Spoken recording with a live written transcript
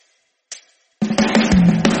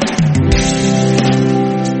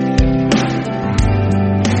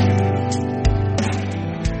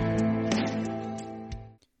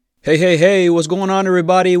Hey, what's going on,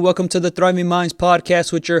 everybody? Welcome to the Thriving Minds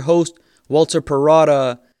podcast with your host, Walter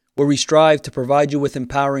Parada, where we strive to provide you with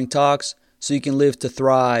empowering talks so you can live to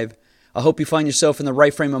thrive. I hope you find yourself in the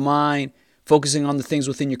right frame of mind, focusing on the things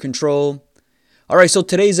within your control. All right, so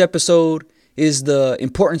today's episode is the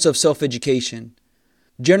importance of self-education.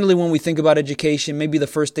 Generally, when we think about education, maybe the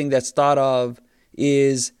first thing that's thought of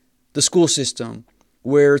is the school system,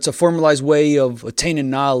 where it's a formalized way of attaining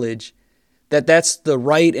knowledge, that's the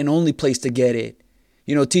right and only place to get it.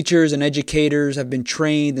 You know, teachers and educators have been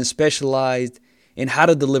trained and specialized in how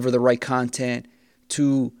to deliver the right content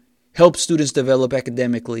to help students develop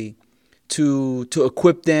academically, to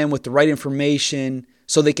equip them with the right information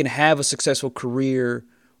so they can have a successful career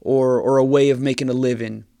or a way of making a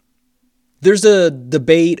living. There's a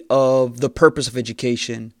debate of the purpose of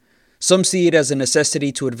education. Some see it as a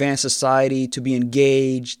necessity to advance society, to be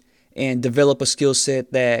engaged, and develop a skill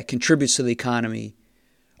set that contributes to the economy.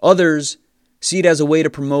 Others see it as a way to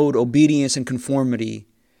promote obedience and conformity,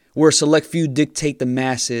 where a select few dictate the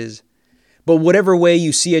masses. But whatever way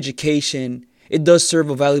you see education, it does serve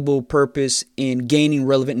a valuable purpose in gaining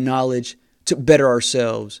relevant knowledge to better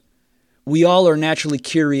ourselves. We all are naturally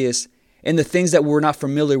curious, and the things that we're not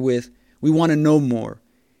familiar with, we want to know more.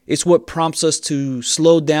 It's what prompts us to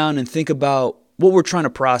slow down and think about what we're trying to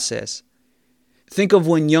process. Think of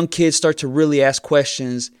when young kids start to really ask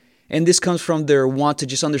questions, and this comes from their want to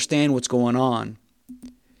just understand what's going on.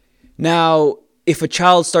 Now, if a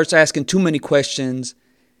child starts asking too many questions,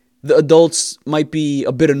 the adults might be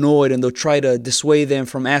a bit annoyed and they'll try to dissuade them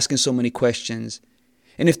from asking so many questions.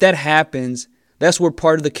 And if that happens, that's where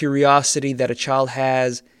part of the curiosity that a child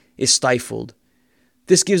has is stifled.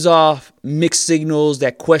 This gives off mixed signals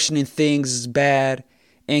that questioning things is bad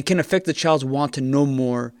and can affect the child's want to know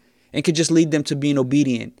more, and could just lead them to being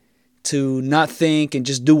obedient, to not think and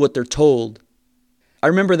just do what they're told. I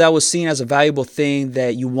remember that was seen as a valuable thing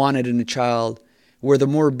that you wanted in a child, where the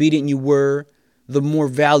more obedient you were, the more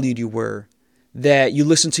valued you were. That you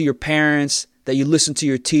listen to your parents, that you listen to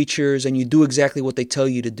your teachers, and you do exactly what they tell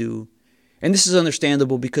you to do. And this is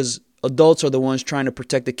understandable because adults are the ones trying to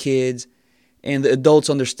protect the kids, and the adults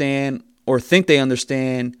understand or think they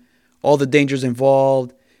understand all the dangers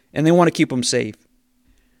involved, and they want to keep them safe.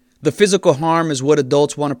 The physical harm is what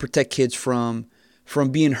adults want to protect kids from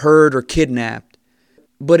being hurt or kidnapped.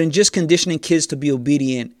 But in just conditioning kids to be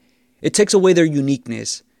obedient, it takes away their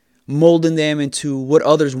uniqueness, molding them into what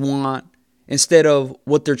others want instead of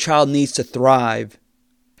what their child needs to thrive.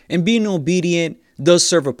 And being obedient does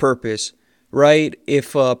serve a purpose, right?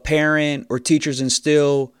 If a parent or teachers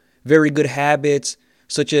instill very good habits,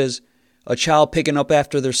 such as a child picking up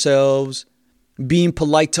after themselves, being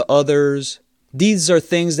polite to others, these are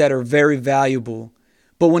things that are very valuable.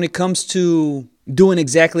 But when it comes to doing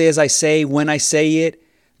exactly as I say, when I say it,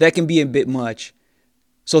 that can be a bit much.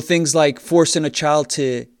 So things like forcing a child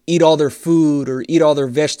to eat all their food or eat all their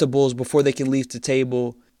vegetables before they can leave the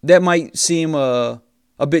table, that might seem a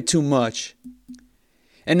bit too much.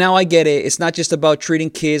 And now I get it. It's not just about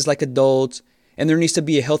treating kids like adults, and there needs to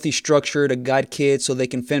be a healthy structure to guide kids so they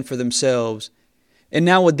can fend for themselves. And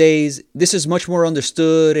nowadays, this is much more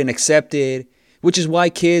understood and accepted, which is why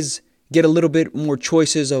kids get a little bit more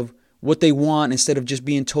choices of what they want instead of just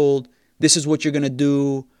being told, this is what you're going to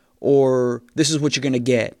do or this is what you're going to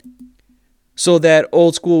get. So that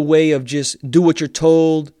old school way of just do what you're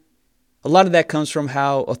told, a lot of that comes from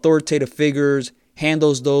how authoritative figures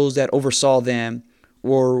handles those that oversaw them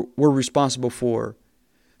or were responsible for.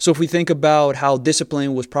 So if we think about how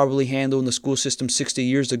discipline was probably handled in the school system 60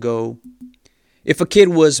 years ago, if a kid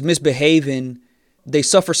was misbehaving, they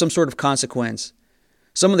suffer some sort of consequence.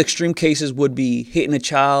 Some of the extreme cases would be hitting a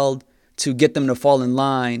child to get them to fall in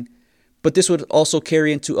line, but this would also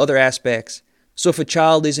carry into other aspects. So if a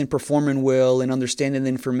child isn't performing well and understanding the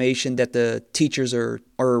information that the teachers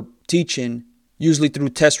are teaching, usually through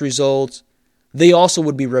test results, they also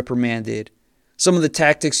would be reprimanded. Some of the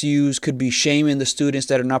tactics used could be shaming the students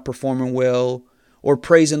that are not performing well or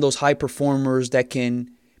praising those high performers that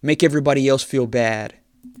can make everybody else feel bad.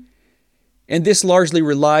 And this largely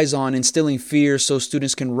relies on instilling fear so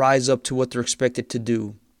students can rise up to what they're expected to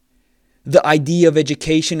do. The idea of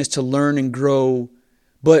education is to learn and grow,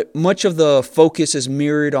 but much of the focus is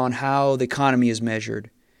mirrored on how the economy is measured.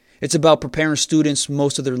 It's about preparing students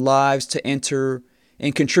most of their lives to enter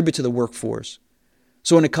and contribute to the workforce.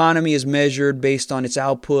 So an economy is measured based on its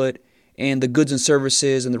output and the goods and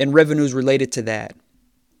services and revenues related to that.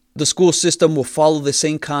 The school system will follow the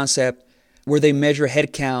same concept where they measure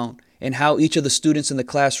headcount and how each of the students in the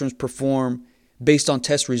classrooms perform based on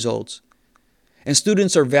test results. And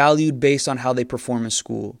students are valued based on how they perform in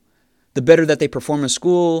school. The better that they perform in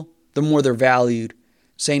school, the more they're valued,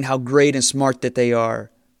 saying how great and smart that they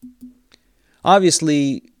are.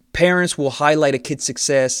 Obviously, parents will highlight a kid's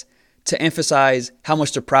success to emphasize how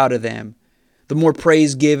much they're proud of them. The more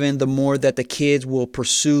praise given, the more that the kids will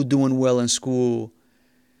pursue doing well in school.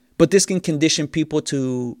 But this can condition people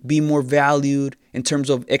to be more valued in terms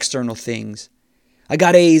of external things. I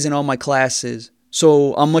got A's in all my classes,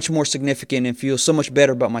 so I'm much more significant and feel so much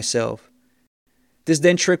better about myself. This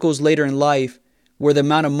then trickles later in life, where the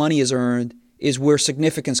amount of money is earned is where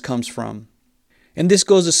significance comes from. And this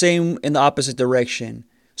goes the same in the opposite direction.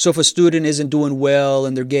 So if a student isn't doing well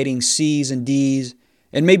and they're getting C's and D's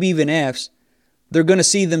and maybe even F's, they're going to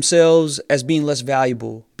see themselves as being less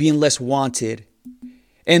valuable, being less wanted.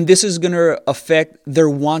 And this is going to affect their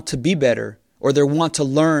want to be better or their want to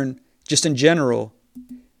learn just in general.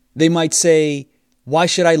 They might say, why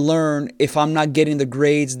should I learn if I'm not getting the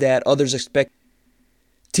grades that others expect?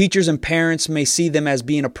 Teachers and parents may see them as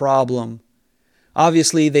being a problem.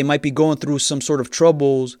 Obviously, they might be going through some sort of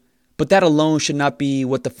troubles, but that alone should not be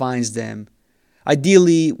what defines them.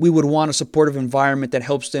 Ideally, we would want a supportive environment that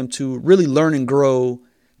helps them to really learn and grow,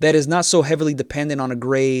 that is not so heavily dependent on a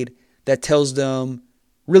grade, that tells them,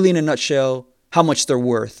 really in a nutshell, how much they're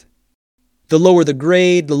worth. The lower the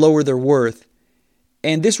grade, the lower their worth.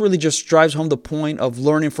 And this really just drives home the point of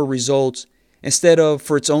learning for results instead of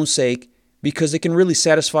for its own sake, because it can really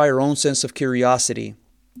satisfy our own sense of curiosity.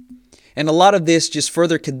 And a lot of this just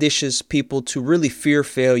further conditions people to really fear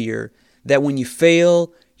failure, that when you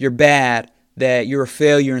fail, you're bad, that you're a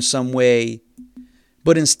failure in some way.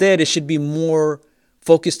 But instead, it should be more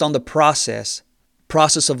focused on the process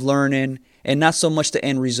of learning, and not so much the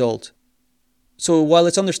end result. So while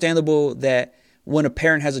it's understandable that when a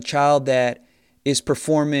parent has a child that is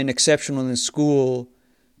performing exceptional in school,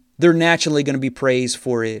 they're naturally going to be praised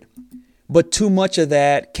for it. But too much of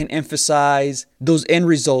that can emphasize those end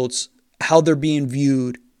results, how they're being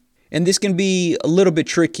viewed. And this can be a little bit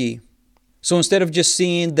tricky. So instead of just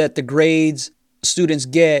seeing that the grades students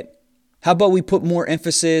get, how about we put more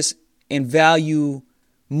emphasis and value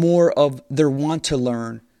more of their want to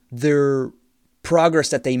learn, their progress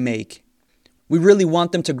that they make. We really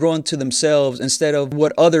want them to grow into themselves instead of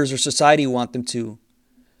what others or society want them to.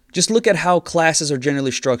 Just look at how classes are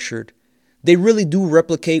generally structured. They really do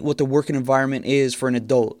replicate what the working environment is for an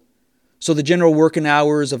adult. So the general working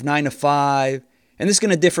hours of 9 to 5, and this is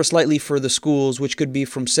going to differ slightly for the schools, which could be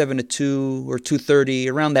from 7 to 2 or 2:30,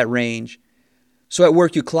 around that range. So at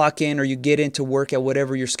work you clock in or you get into work at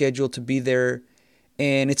whatever you're scheduled to be there,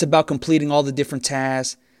 and it's about completing all the different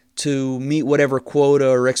tasks to meet whatever quota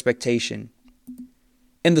or expectation.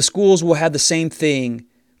 And the schools will have the same thing.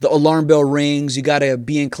 The alarm bell rings, you got to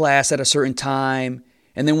be in class at a certain time.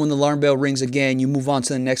 And then when the alarm bell rings again, you move on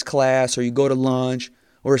to the next class or you go to lunch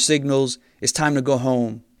or it signals it's time to go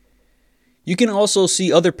home. You can also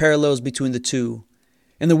see other parallels between the two.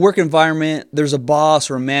 In the work environment, there's a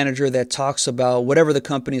boss or a manager that talks about whatever the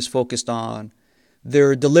company is focused on.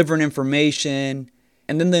 They're delivering information,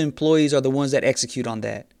 and then the employees are the ones that execute on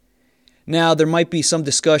that. Now, there might be some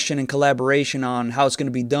discussion and collaboration on how it's going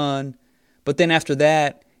to be done, but then after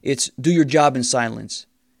that, it's do your job in silence.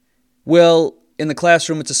 Well, in the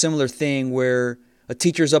classroom, it's a similar thing where a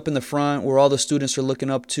teacher's up in the front where all the students are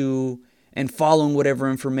looking up to and following whatever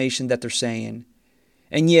information that they're saying.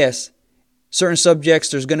 And yes, certain subjects,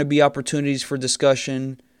 there's going to be opportunities for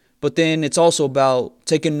discussion, but then it's also about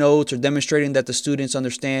taking notes or demonstrating that the students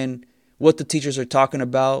understand what the teachers are talking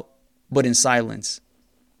about, but in silence.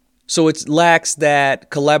 So it lacks that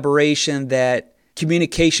collaboration, that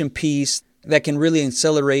communication piece that can really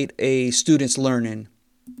accelerate a student's learning.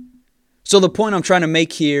 So the point I'm trying to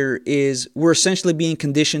make here is we're essentially being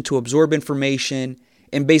conditioned to absorb information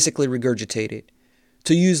and basically regurgitate it,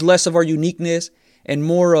 to use less of our uniqueness and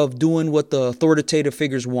more of doing what the authoritative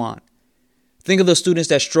figures want. Think of the students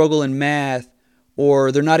that struggle in math,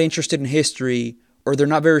 or they're not interested in history, or they're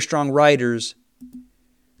not very strong writers.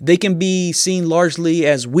 They can be seen largely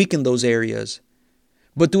as weak in those areas.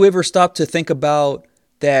 But do we ever stop to think about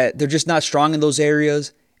that they're just not strong in those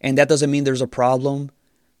areas, and that doesn't mean there's a problem?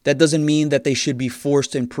 That doesn't mean that they should be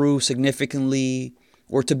forced to improve significantly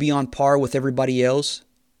or to be on par with everybody else.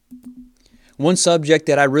 One subject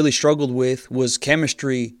that I really struggled with was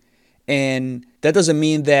chemistry, and that doesn't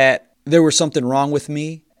mean that there was something wrong with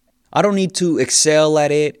me. I don't need to excel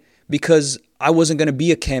at it because I wasn't going to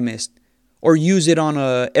be a chemist or use it on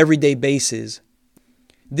a everyday basis.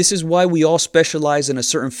 This is why we all specialize in a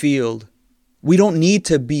certain field. We don't need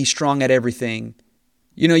to be strong at everything.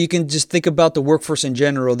 You can just think about the workforce in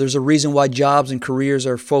general. There's a reason why jobs and careers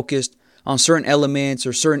are focused on certain elements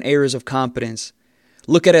or certain areas of competence.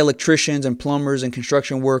 Look at electricians and plumbers and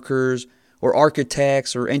construction workers, or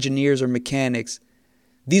architects or engineers or mechanics.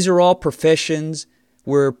 These are all professions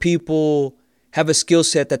where people have a skill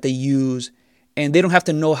set that they use, and they don't have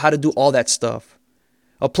to know how to do all that stuff.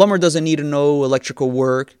 A plumber doesn't need to know electrical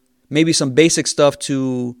work, maybe some basic stuff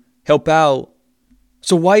to help out.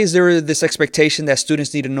 So why is there this expectation that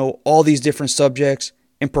students need to know all these different subjects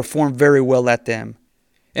and perform very well at them?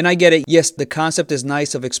 And I get it. Yes, the concept is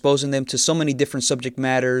nice of exposing them to so many different subject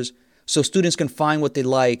matters so students can find what they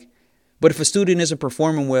like. But if a student isn't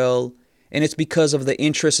performing well and it's because of the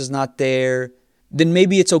interest is not there, then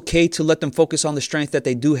maybe it's okay to let them focus on the strength that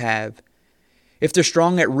they do have. If they're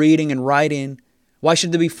strong at reading and writing, why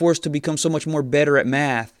should they be forced to become so much more better at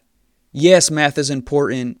math? Yes, math is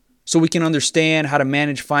important so we can understand how to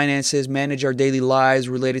manage finances, manage our daily lives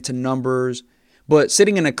related to numbers. But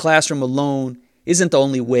sitting in a classroom alone isn't the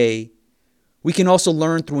only way. We can also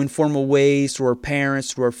learn through informal ways, through our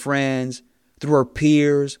parents, through our friends, through our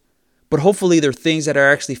peers. But hopefully they're things that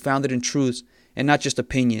are actually founded in truths and not just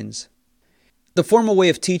opinions. The formal way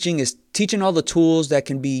of teaching is teaching all the tools that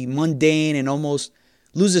can be mundane and almost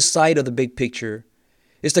loses sight of the big picture.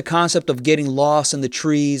 It's the concept of getting lost in the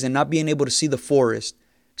trees and not being able to see the forest.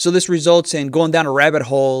 So this results in going down a rabbit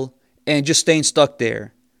hole and just staying stuck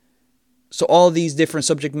there. So all these different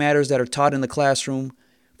subject matters that are taught in the classroom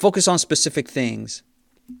focus on specific things.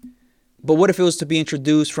 But what if it was to be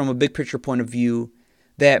introduced from a big picture point of view,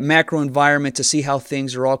 that macro environment to see how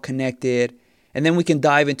things are all connected, and then we can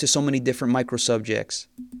dive into so many different micro subjects.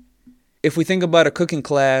 If we think about a cooking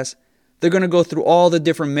class, they're going to go through all the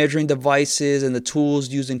different measuring devices and the tools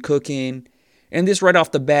used in cooking, and this right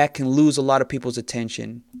off the bat can lose a lot of people's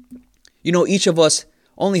attention. Each of us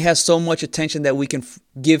only has so much attention that we can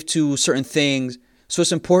give to certain things, so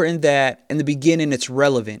it's important that in the beginning it's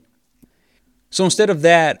relevant. So instead of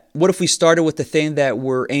that, what if we started with the thing that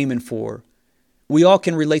we're aiming for? We all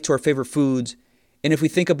can relate to our favorite foods, and if we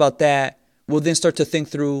think about that, we'll then start to think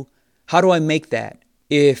through, how do I make that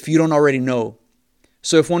if you don't already know?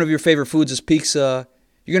 So if one of your favorite foods is pizza,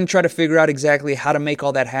 you're going to try to figure out exactly how to make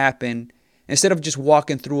all that happen instead of just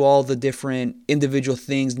walking through all the different individual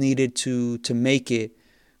things needed to make it,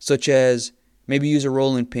 such as maybe use a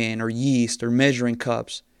rolling pin or yeast or measuring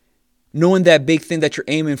cups. Knowing that big thing that you're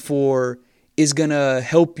aiming for is going to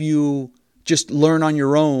help you just learn on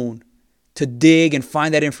your own to dig and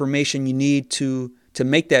find that information you need to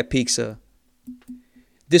make that pizza.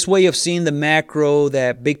 This way of seeing the macro,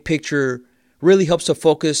 that big picture, really helps to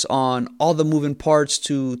focus on all the moving parts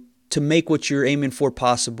to make what you're aiming for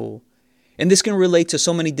possible. And this can relate to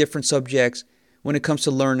so many different subjects when it comes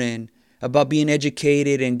to learning, about being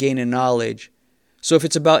educated and gaining knowledge. So if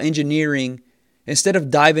it's about engineering, instead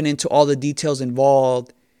of diving into all the details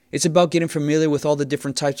involved, it's about getting familiar with all the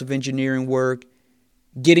different types of engineering work,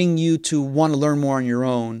 getting you to want to learn more on your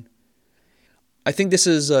own. I think this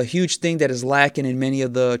is a huge thing that is lacking in many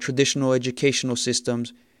of the traditional educational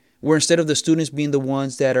systems, where instead of the students being the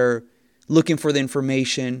ones that are looking for the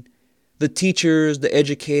information, the teachers, the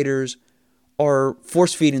educators are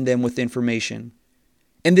force-feeding them with information.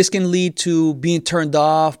 And this can lead to being turned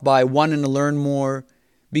off by wanting to learn more,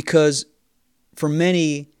 because for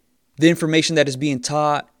many, the information that is being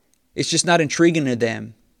taught, it's just not intriguing to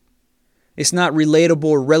them. It's not relatable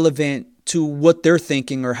or relevant to what they're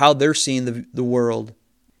thinking or how they're seeing the world.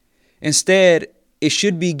 Instead, it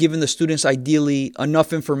should be giving the students ideally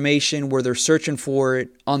enough information where they're searching for it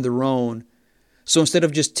on their own. So instead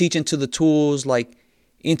of just teaching to the tools like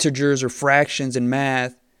integers or fractions in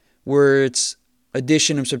math, where it's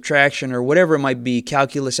addition and subtraction or whatever it might be,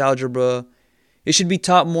 calculus, algebra, it should be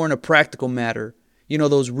taught more in a practical matter.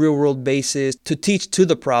 Those real world bases to teach to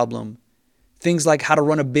the problem. Things like how to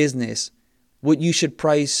run a business, what you should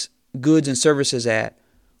price goods and services at,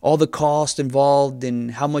 all the cost involved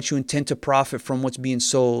and how much you intend to profit from what's being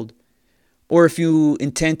sold. Or if you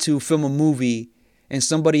intend to film a movie and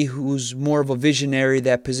somebody who's more of a visionary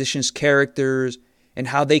that positions characters and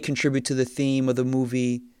how they contribute to the theme of the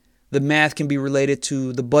movie, the math can be related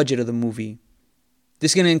to the budget of the movie.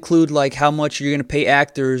 This is going to include like how much you're going to pay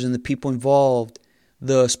actors and the people involved,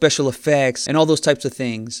 the special effects, and all those types of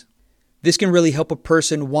things. This can really help a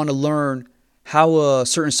person want to learn how a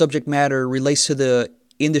certain subject matter relates to the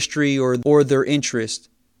industry or their interest.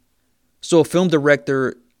 So a film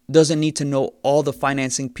director doesn't need to know all the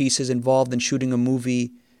financing pieces involved in shooting a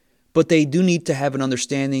movie, but they do need to have an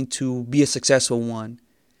understanding to be a successful one.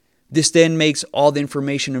 This then makes all the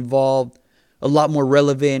information involved a lot more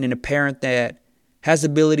relevant and apparent, that has the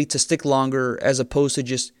ability to stick longer as opposed to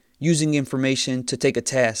just using information to take a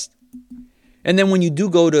test. And then when you do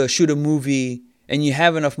go to shoot a movie and you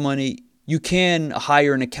have enough money, you can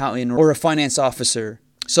hire an accountant or a finance officer,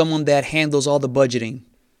 someone that handles all the budgeting.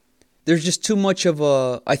 There's just too much of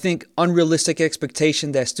a, I think, unrealistic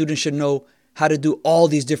expectation that students should know how to do all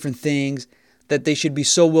these different things, that they should be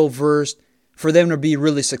so well versed for them to be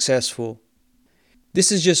really successful. This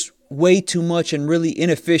is just way too much and really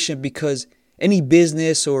inefficient, because any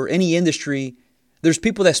business or any industry, there's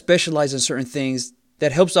people that specialize in certain things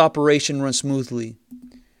that helps the operation run smoothly.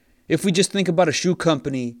 If we just think about a shoe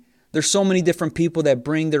company, there's so many different people that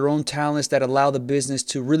bring their own talents that allow the business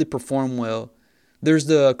to really perform well. There's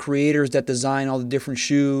the creators that design all the different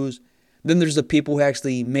shoes. Then there's the people who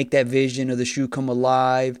actually make that vision of the shoe come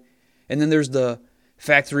alive. And then there's the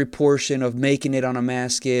factory portion of making it on a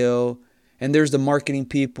mass scale. And there's the marketing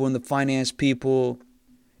people and the finance people.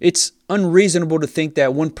 It's unreasonable to think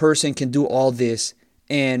that one person can do all this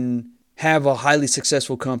and have a highly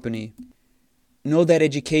successful company. Know that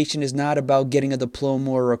education is not about getting a diploma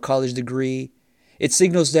or a college degree. It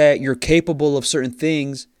signals that you're capable of certain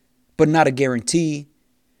things, but not a guarantee.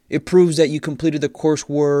 It proves that you completed the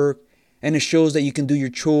coursework, and it shows that you can do your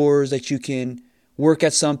chores, that you can work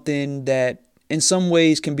at something that in some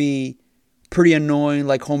ways can be pretty annoying,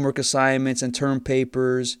 like homework assignments and term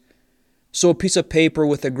papers. So a piece of paper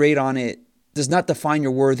with a grade on it does not define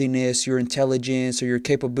your worthiness, your intelligence, or your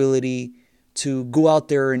capability to go out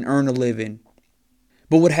there and earn a living.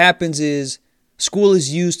 But what happens is school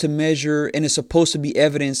is used to measure and is supposed to be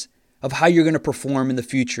evidence of how you're going to perform in the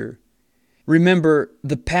future. Remember,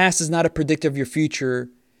 the past is not a predictor of your future,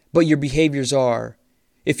 but your behaviors are.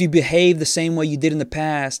 If you behave the same way you did in the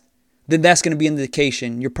past, then that's going to be an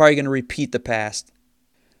indication you're probably going to repeat the past.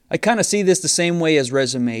 I kind of see this the same way as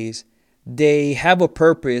resumes. They have a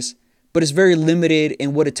purpose, but it's very limited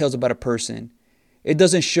in what it tells about a person. It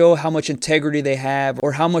doesn't show how much integrity they have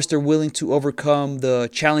or how much they're willing to overcome the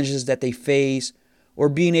challenges that they face, or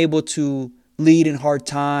being able to lead in hard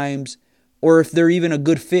times, or if they're even a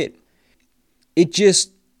good fit. It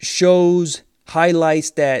just shows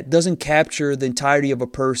highlights that doesn't capture the entirety of a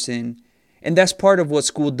person. And that's part of what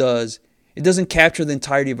school does. It doesn't capture the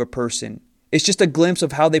entirety of a person. It's just a glimpse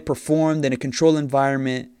of how they performed in a controlled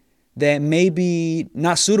environment that may be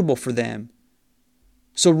not suitable for them.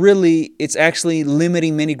 So really, it's actually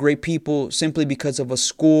limiting many great people simply because of a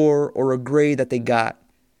score or a grade that they got.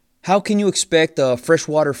 How can you expect a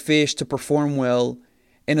freshwater fish to perform well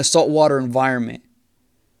in a saltwater environment?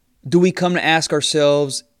 Do we come to ask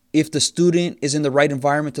ourselves if the student is in the right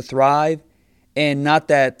environment to thrive, and not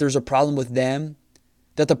that there's a problem with them,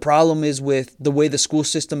 that the problem is with the way the school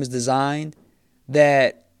system is designed,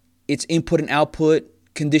 that it's input and output,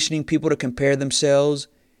 conditioning people to compare themselves,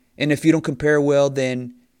 and if you don't compare well,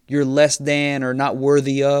 then you're less than or not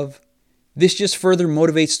worthy of? This just further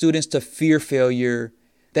motivates students to fear failure,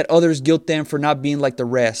 that others guilt them for not being like the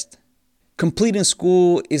rest. Completing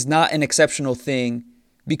school is not an exceptional thing,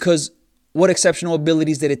 because what exceptional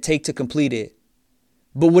abilities did it take to complete it?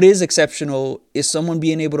 But what is exceptional is someone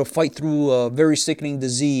being able to fight through a very sickening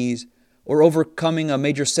disease, or overcoming a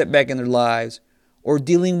major setback in their lives, or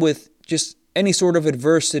dealing with just any sort of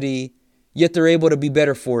adversity, yet they're able to be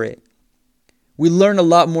better for it. We learn a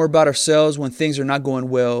lot more about ourselves when things are not going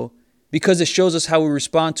well, because it shows us how we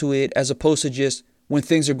respond to it as opposed to just when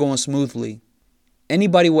things are going smoothly.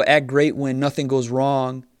 Anybody will act great when nothing goes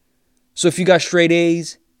wrong. So if you got straight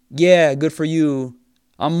A's, yeah, good for you.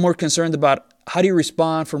 I'm more concerned about how do you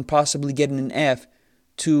respond from possibly getting an F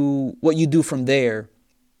to what you do from there.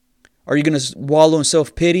 Are you going to wallow in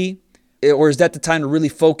self-pity? Or is that the time to really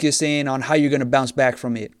focus in on how you're going to bounce back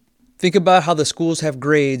from it? Think about how the schools have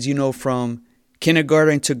grades, from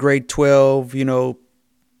kindergarten to grade 12,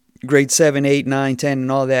 grade 7, 8, 9, 10,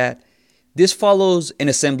 and all that. This follows an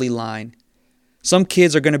assembly line. Some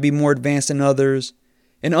kids are going to be more advanced than others,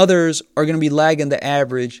 and others are going to be lagging the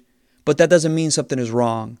average, but that doesn't mean something is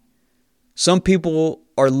wrong. Some people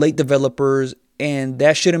are late developers, and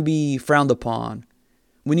that shouldn't be frowned upon.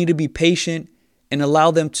 We need to be patient and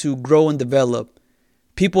allow them to grow and develop.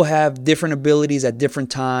 People have different abilities at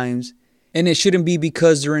different times, and it shouldn't be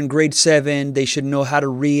because they're in grade 7, they should know how to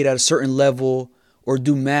read at a certain level or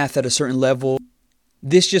do math at a certain level.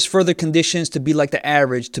 This just further conditions to be like the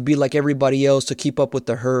average, to be like everybody else, to keep up with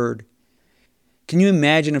the herd. Can you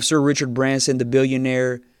imagine if Sir Richard Branson, the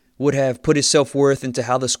billionaire, would have put his self-worth into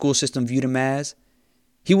how the school system viewed him as?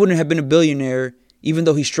 He wouldn't have been a billionaire even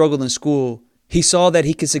though he struggled in school. He saw that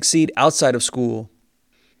he could succeed outside of school.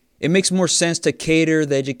 It makes more sense to cater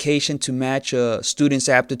the education to match a student's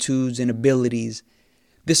aptitudes and abilities.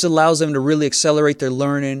 This allows them to really accelerate their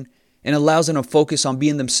learning and allows them to focus on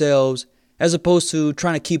being themselves as opposed to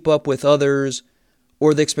trying to keep up with others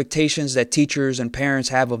or the expectations that teachers and parents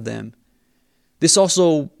have of them. This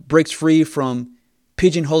also breaks free from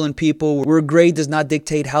pigeonholing people where grade does not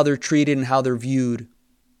dictate how they're treated and how they're viewed.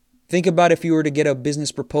 Think about if you were to get a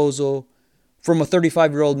business proposal from a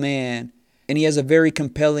 35-year-old man and he has a very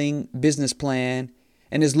compelling business plan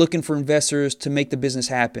and is looking for investors to make the business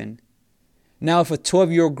happen. Now, if a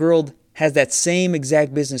 12-year-old girl has that same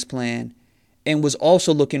exact business plan and was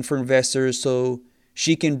also looking for investors so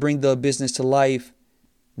she can bring the business to life,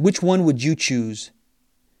 which one would you choose?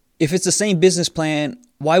 If it's the same business plan,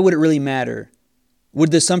 why would it really matter?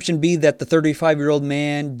 Would the assumption be that the 35-year-old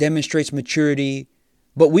man demonstrates maturity,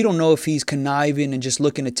 but we don't know if he's conniving and just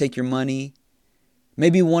looking to take your money?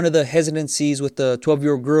 Maybe one of the hesitancies with the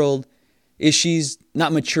 12-year-old girl is she's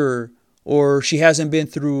not mature or she hasn't been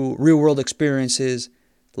through real-world experiences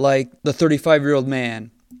like the 35-year-old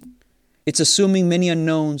man. It's assuming many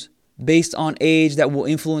unknowns based on age that will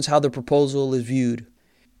influence how the proposal is viewed.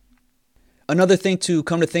 Another thing to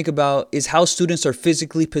come to think about is how students are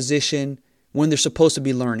physically positioned when they're supposed to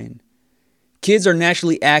be learning. Kids are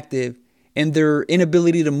naturally active, and their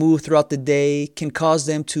inability to move throughout the day can cause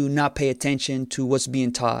them to not pay attention to what's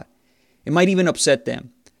being taught. It might even upset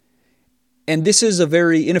them. And this is a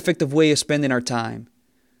very ineffective way of spending our time.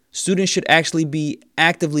 Students should actually be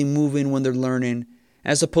actively moving when they're learning,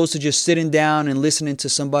 as opposed to just sitting down and listening to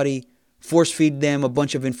somebody force feed them a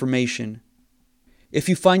bunch of information. If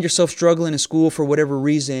you find yourself struggling in school for whatever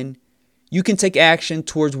reason, you can take action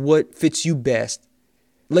towards what fits you best.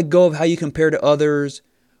 Let go of how you compare to others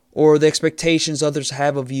or the expectations others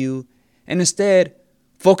have of you, and instead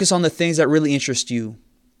focus on the things that really interest you.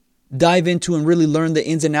 Dive into and really learn the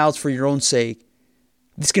ins and outs for your own sake.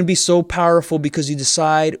 This can be so powerful because you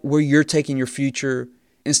decide where you're taking your future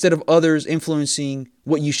instead of others influencing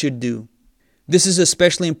what you should do. This is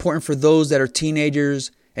especially important for those that are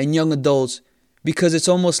teenagers and young adults because it's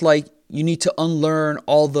almost like you need to unlearn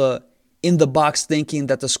all the in-the-box thinking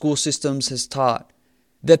that the school systems has taught,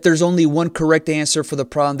 that there's only one correct answer for the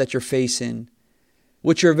problem that you're facing.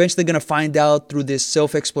 What you're eventually going to find out through this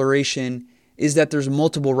self-exploration is that there's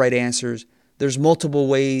multiple right answers. There's multiple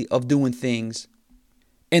ways of doing things.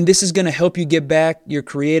 And this is going to help you get back your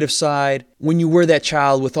creative side when you were that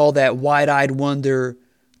child with all that wide-eyed wonder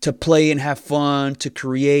to play and have fun, to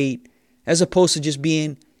create, as opposed to just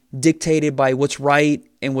being dictated by what's right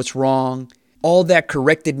and what's wrong. All that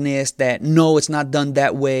correctedness that, no, it's not done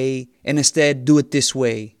that way, and instead do it this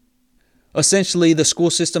way. Essentially, the school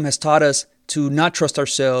system has taught us to not trust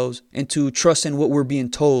ourselves and to trust in what we're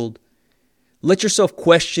being told. Let yourself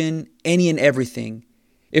question any and everything.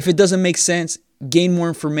 If it doesn't make sense, gain more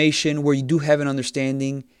information where you do have an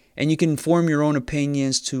understanding, and you can form your own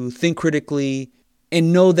opinions to think critically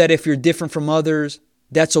and know that if you're different from others,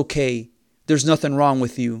 that's okay. There's nothing wrong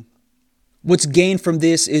with you. What's gained from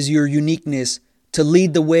this is your uniqueness to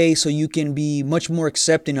lead the way so you can be much more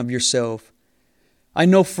accepting of yourself. I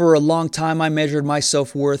know for a long time I measured my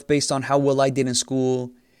self-worth based on how well I did in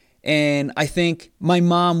school, and I think my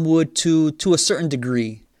mom would to a certain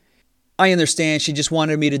degree. I understand she just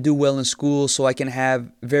wanted me to do well in school so I can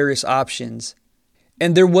have various options.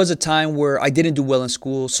 And there was a time where I didn't do well in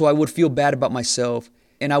school, so I would feel bad about myself,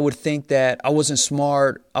 and I would think that I wasn't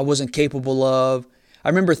smart, I wasn't capable of. I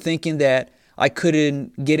remember thinking that I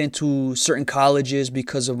couldn't get into certain colleges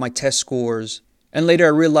because of my test scores. And later I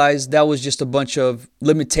realized that was just a bunch of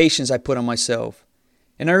limitations I put on myself.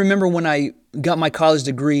 And I remember when I got my college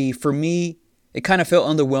degree, for me, it kind of felt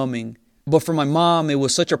underwhelming. But for my mom, it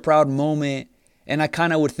was such a proud moment. And I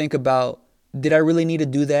kind of would think about, did I really need to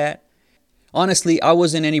do that? Honestly, I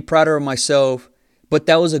wasn't any prouder of myself, but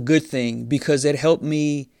that was a good thing because it helped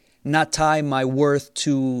me not tie my worth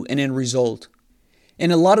to an end result.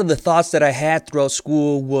 And a lot of the thoughts that I had throughout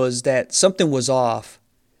school was that something was off.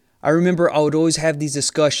 I remember I would always have these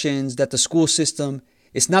discussions that the school system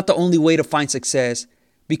is not the only way to find success,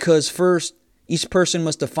 because first, each person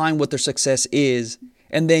must define what their success is,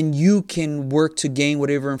 and then you can work to gain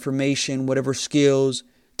whatever information, whatever skills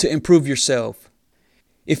to improve yourself.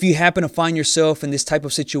 If you happen to find yourself in this type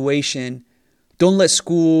of situation, don't let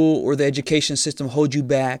school or the education system hold you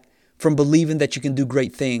back from believing that you can do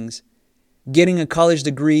great things. Getting a college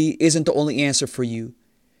degree isn't the only answer for you.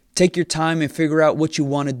 Take your time and figure out what you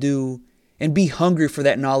want to do and be hungry for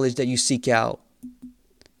that knowledge that you seek out.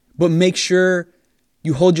 But make sure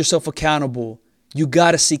you hold yourself accountable. You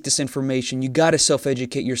got to seek this information. You got to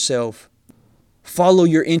self-educate yourself. Follow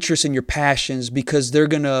your interests and your passions because they're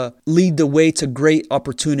going to lead the way to great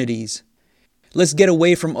opportunities. Let's get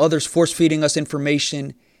away from others force-feeding us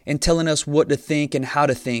information and telling us what to think and how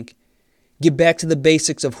to think. Get back to the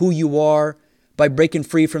basics of who you are by breaking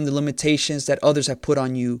free from the limitations that others have put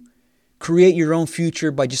on you. create your own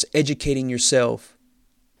future by just educating yourself.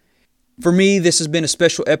 For me, this has been a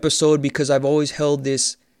special episode because I've always held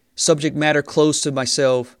this subject matter close to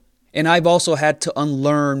myself. And I've also had to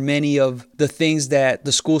unlearn many of the things that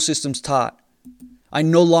the school system's taught. I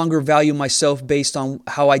no longer value myself based on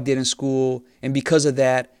how I did in school. And because of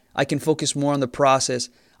that, I can focus more on the process.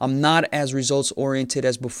 I'm not as results oriented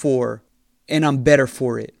as before, and I'm better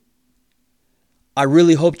for it. I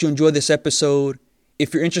really hope you enjoyed this episode.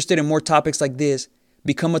 If you're interested in more topics like this,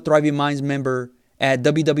 become a Thriving Minds member at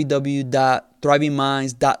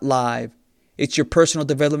www.thrivingminds.live. It's your personal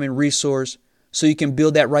development resource so you can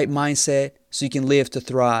build that right mindset so you can live to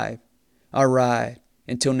thrive. All right,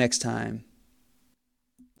 until next time.